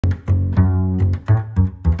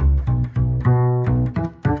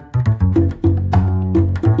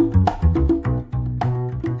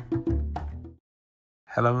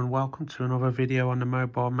Hello and welcome to another video on the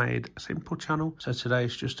Mobile Made Simple channel. So today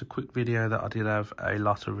is just a quick video that I did have a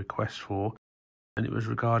lot of requests for, and it was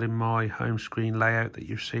regarding my home screen layout that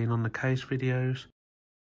you've seen on the case videos.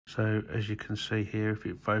 So as you can see here, if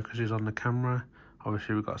it focuses on the camera,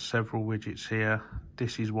 obviously we've got several widgets here.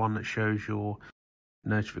 This is one that shows your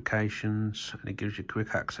notifications and it gives you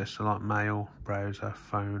quick access to like mail, browser,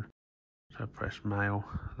 phone. So press mail,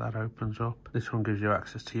 that opens up. This one gives you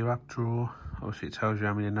access to your app drawer. Obviously it tells you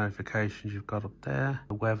how many notifications you've got up there,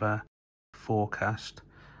 the weather, forecast,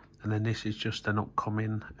 and then this is just an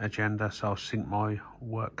upcoming agenda. So I'll sync my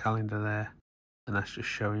work calendar there, and that's just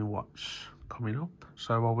showing what's coming up.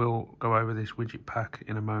 So I will go over this widget pack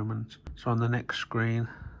in a moment. So on the next screen,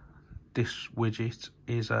 this widget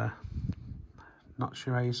is a, not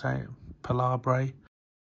sure how you say it, Palabre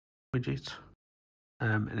widget.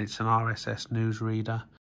 And it's an RSS news reader.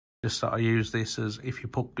 Just that I use this as if you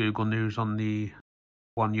put Google News on the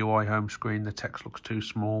One UI home screen, the text looks too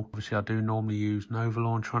small. Obviously, I do normally use Nova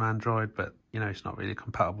Launcher on Android, but you know it's not really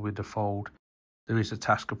compatible with the Fold. There is a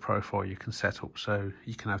tasker profile you can set up, so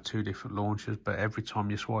you can have two different launchers, but every time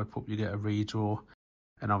you swipe up, you get a redraw.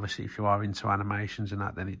 And obviously, if you are into animations and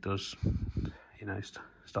that, then it does, you know,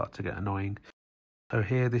 start to get annoying. So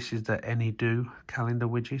here, this is the AnyDo calendar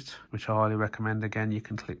widget, which I highly recommend. Again, you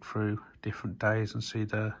can click through different days and see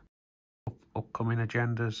the upcoming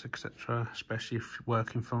agendas, etc. Especially if you're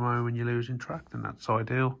working from home and you're losing track, then that's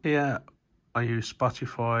ideal. Here, I use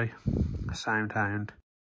Spotify, SoundHound,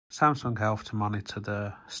 Samsung Health to monitor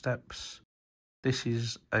the steps. This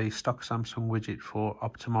is a stock Samsung widget for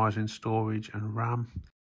optimizing storage and RAM.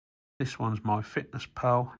 This one's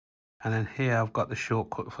MyFitnessPal. And then here I've got the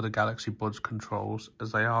shortcut for the Galaxy Buds controls,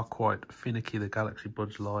 as they are quite finicky, the Galaxy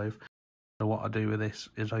Buds Live. So what I do with this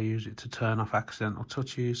is I use it to turn off accidental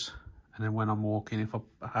touches. And then when I'm walking, if I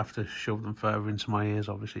have to shove them further into my ears,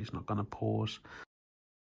 obviously it's not going to pause.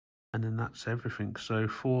 And then that's everything. So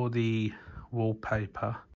for the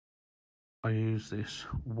wallpaper, I use this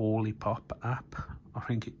Wallipop app. I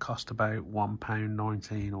think it cost about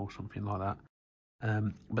 £1.19 or something like that.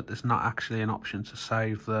 But there's not actually an option to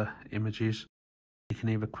save the images. You can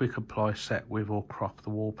either quick apply, set with, or crop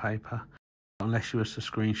the wallpaper. Unless you was to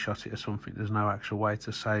screenshot it or something, there's no actual way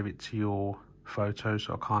to save it to your photos,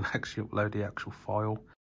 so I can't actually upload the actual file.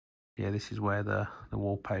 Yeah, this is where the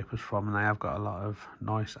wallpaper's from, and they have got a lot of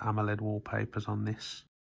nice AMOLED wallpapers on this.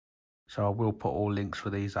 So I will put all links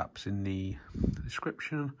for these apps in the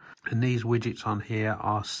description. And these widgets on here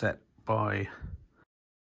are set by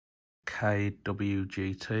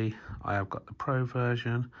KWGT. I have got the Pro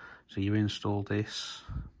version, so you install this,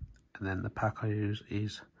 and then the pack I use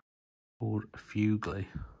is called Fugly.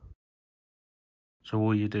 So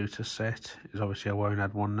all you do to set is, obviously I won't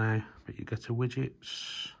add one now, but you go to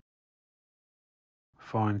widgets,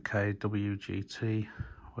 find KWGT,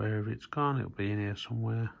 wherever it's gone, it'll be in here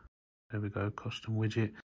somewhere. There we go, custom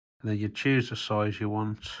widget, and then you choose the size you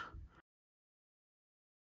want.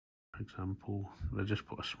 For example, we'll just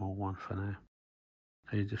put a small one for now.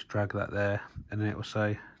 So you just drag that there, and then it will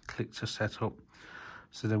say click to set up.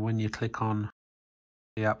 So then when you click on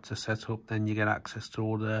the app to set up, then you get access to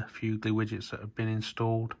all the Fugly widgets that have been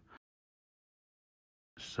installed.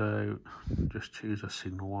 So just choose a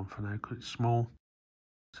Signal one for now because it's small.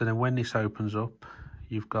 So then when this opens up,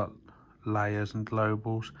 you've got layers and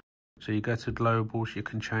globals. So you go to globals, you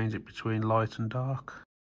can change it between light and dark.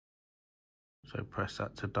 So press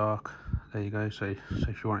that to dark, there you go. So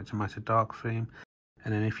if you want it to match a dark theme,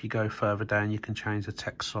 and then if you go further down, you can change the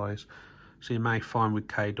text size. So you may find with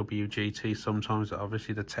KWGT sometimes that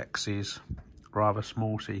obviously the text is rather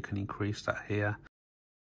small, so you can increase that here.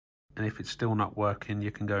 And if it's still not working,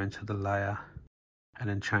 you can go into the layer and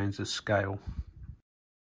then change the scale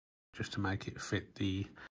just to make it fit the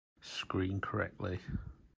screen correctly.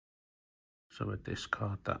 So we'll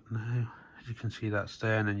discard that now. As you can see, that's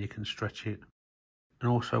there, and then you can stretch it. And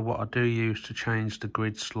also what I do use to change the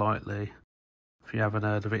grid slightly, if you haven't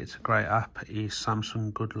heard of it, it's a great app, is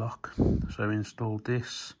Samsung Good Lock. So install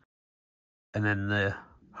this, and then the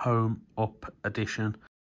Home Up Edition.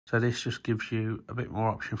 So this just gives you a bit more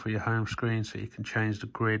option for your home screen, so you can change the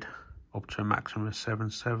grid up to a maximum of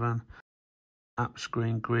 7:7. App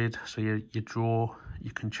screen grid, so your drawer, you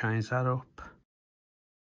can change that up.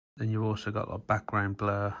 Then you've also got like background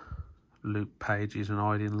blur, loop pages and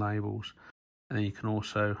hiding labels. And then you can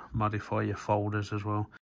also modify your folders as well.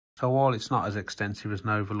 So while it's not as extensive as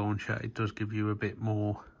Nova Launcher, it does give you a bit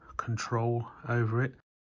more control over it.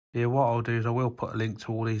 Yeah, what I'll do is I will put a link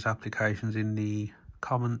to all these applications in the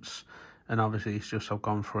comments. And obviously it's just I've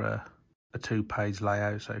gone for a 2-page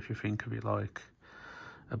layout. So if you think of it like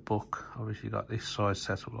a book. Obviously got this size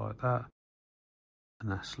set up like that,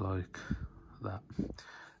 and that's like that.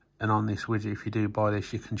 And on this widget, if you do buy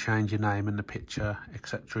this, you can change your name and the picture,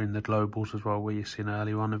 etc. in the globals as well, where you've seen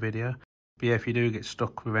earlier on the video. But yeah, if you do get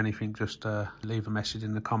stuck with anything, just leave a message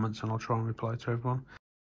in the comments and I'll try and reply to everyone.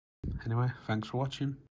 Anyway, thanks for watching.